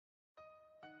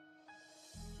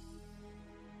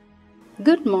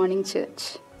Good morning,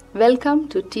 church. Welcome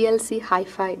to TLC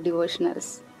Hi-Fi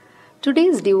Devotionals.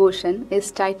 Today's devotion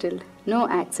is titled No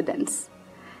Accidents.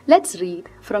 Let's read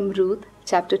from Ruth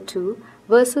chapter 2,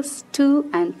 verses 2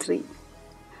 and 3.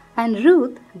 And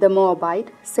Ruth the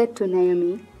Moabite said to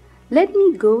Naomi, "Let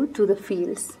me go to the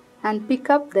fields and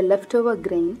pick up the leftover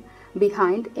grain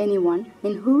behind anyone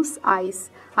in whose eyes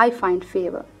I find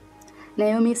favor."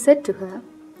 Naomi said to her,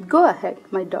 "Go ahead,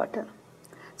 my daughter."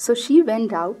 So she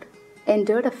went out,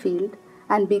 entered a field,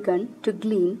 and began to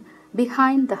glean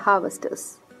behind the harvesters.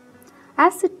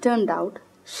 As it turned out,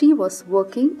 she was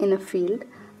working in a field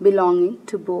belonging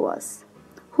to Boaz,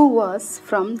 who was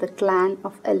from the clan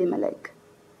of Elimelech.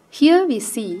 Here we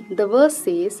see the verse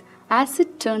says, as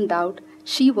it turned out,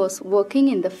 she was working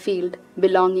in the field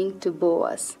belonging to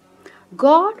Boaz.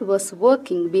 God was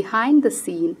working behind the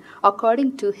scene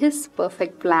according to His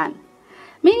perfect plan.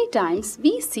 Many times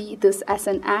we see this as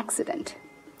an accident.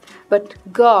 But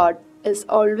God is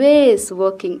always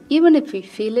working even if we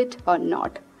feel it or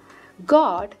not.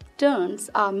 God turns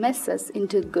our messes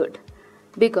into good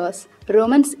because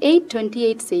Romans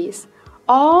 8:28 says,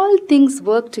 "All things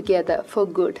work together for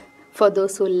good for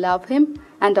those who love Him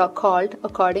and are called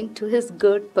according to His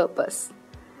good purpose."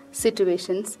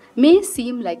 Situations may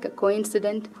seem like a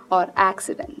coincidence or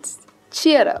accidents.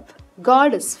 Cheer up.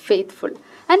 God is faithful,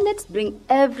 and let's bring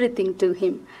everything to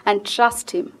Him and trust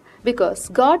Him because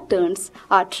God turns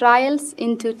our trials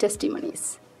into testimonies.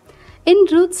 In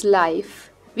Ruth's life,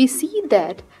 we see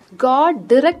that God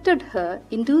directed her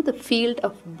into the field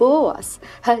of Boaz,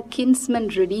 her kinsman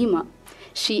redeemer.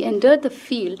 She entered the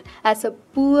field as a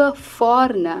poor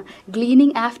foreigner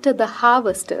gleaning after the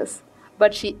harvesters,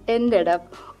 but she ended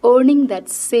up owning that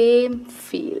same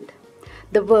field.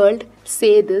 The world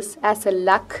say this as a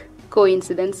luck,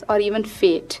 coincidence, or even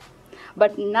fate.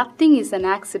 But nothing is an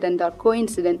accident or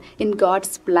coincidence in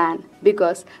God's plan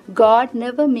because God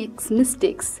never makes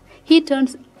mistakes. He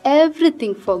turns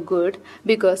everything for good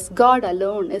because God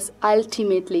alone is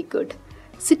ultimately good.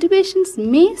 Situations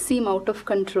may seem out of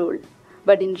control,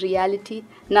 but in reality,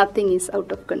 nothing is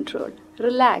out of control.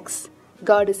 Relax.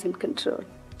 God is in control.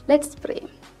 Let's pray.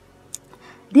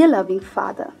 Dear loving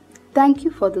Father, thank you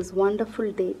for this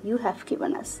wonderful day you have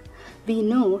given us. We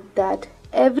know that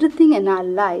everything in our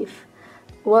life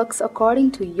works according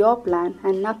to your plan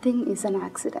and nothing is an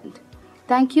accident.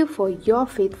 Thank you for your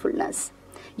faithfulness.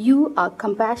 You are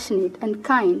compassionate and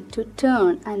kind to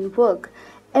turn and work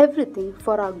everything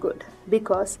for our good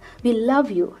because we love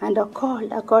you and are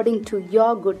called according to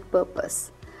your good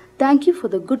purpose. Thank you for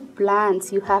the good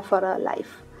plans you have for our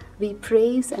life. We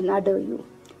praise and adore you.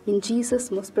 In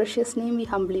Jesus' most precious name we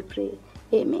humbly pray.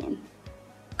 Amen.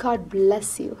 God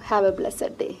bless you. Have a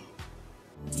blessed day.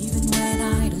 Even when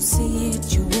I don't see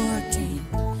it, you're working.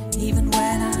 Even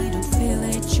when I don't feel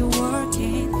it, you're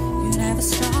working. You never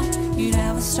stop working. You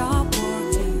never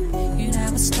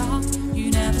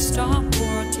stop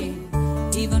working.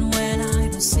 Even when I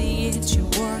don't see it, you're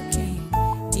working.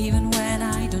 Even when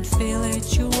I don't feel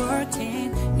it, you're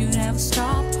working. You never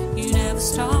stop working. You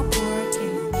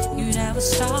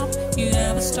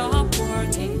never stop